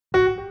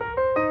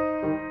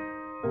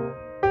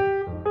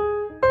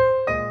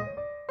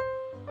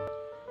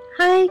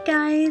Hey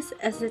guys,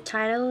 as the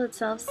title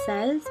itself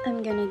says,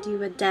 I'm gonna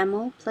do a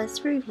demo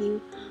plus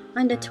review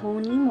on the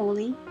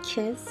TonyMoly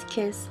Kiss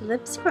Kiss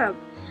Lip Scrub.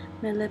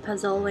 My lip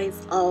has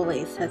always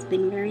has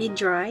been very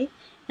dry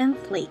and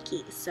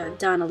flaky, so I've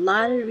done a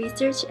lot of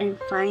research and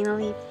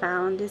finally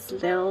found this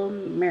little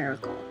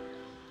miracle.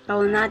 I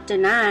will not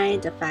deny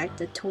the fact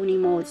that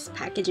TonyMoly's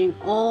packaging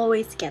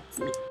always gets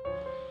me.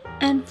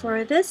 And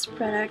for this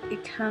product,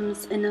 it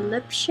comes in a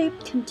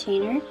lip-shaped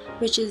container,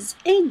 which is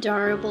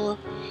adorable.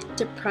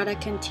 The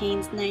product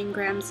contains 9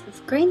 grams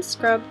of grain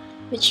scrub,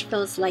 which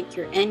feels like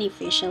your any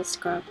facial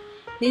scrub.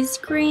 These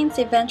grains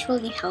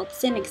eventually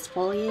helps in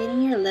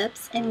exfoliating your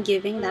lips and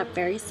giving that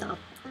very soft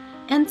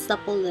and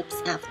supple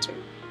lips after.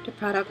 The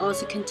product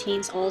also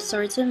contains all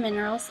sorts of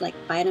minerals like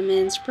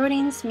vitamins,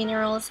 proteins,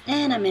 minerals,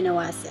 and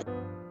amino acids.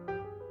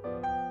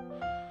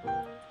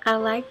 I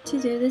like to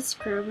do this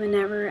scrub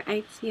whenever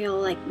I feel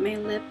like my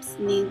lips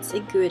needs a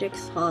good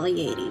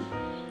exfoliating.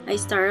 I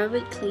start off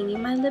with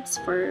cleaning my lips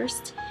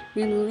first,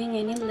 removing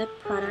any lip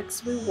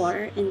products with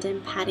water and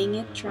then patting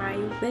it dry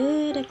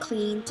with a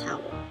clean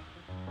towel.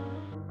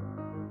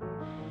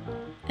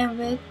 And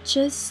with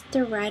just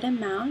the right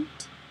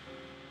amount,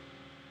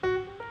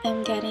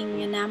 I'm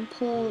getting an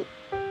ample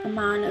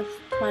amount of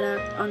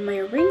product on my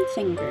ring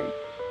finger.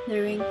 The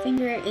ring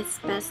finger is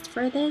best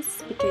for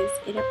this because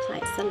it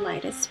applies the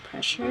lightest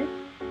pressure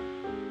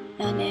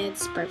and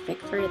it's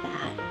perfect for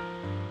that.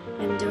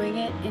 I'm doing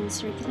it in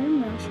circular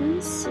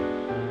motions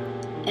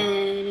and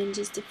in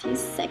just a few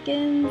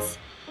seconds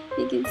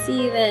you can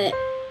see that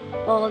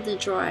all the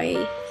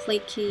dry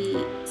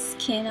flaky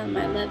skin on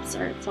my lips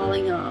are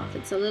falling off.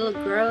 It's a little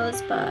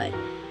gross, but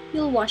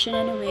you'll wash it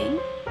anyway,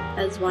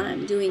 as what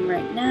I'm doing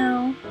right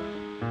now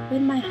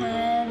with my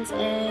hands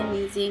and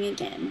using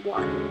again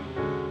water.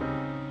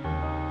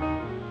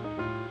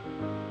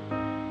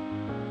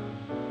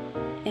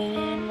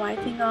 And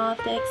wiping off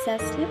the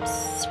excess lip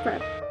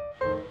scrub.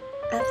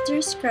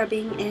 After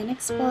scrubbing and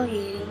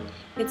exfoliating,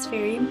 it's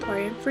very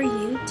important for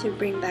you to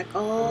bring back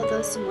all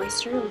those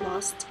moisture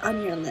lost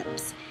on your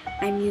lips.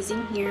 I'm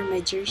using here my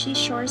Jersey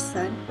Shore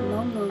Sun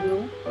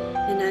No,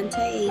 an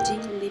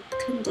anti-aging lip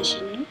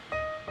conditioner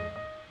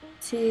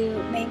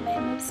to make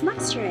my lips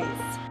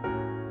moisturize.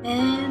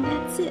 And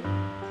that's it.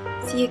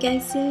 See you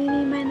guys soon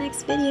in my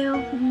next video.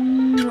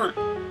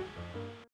 Mwah.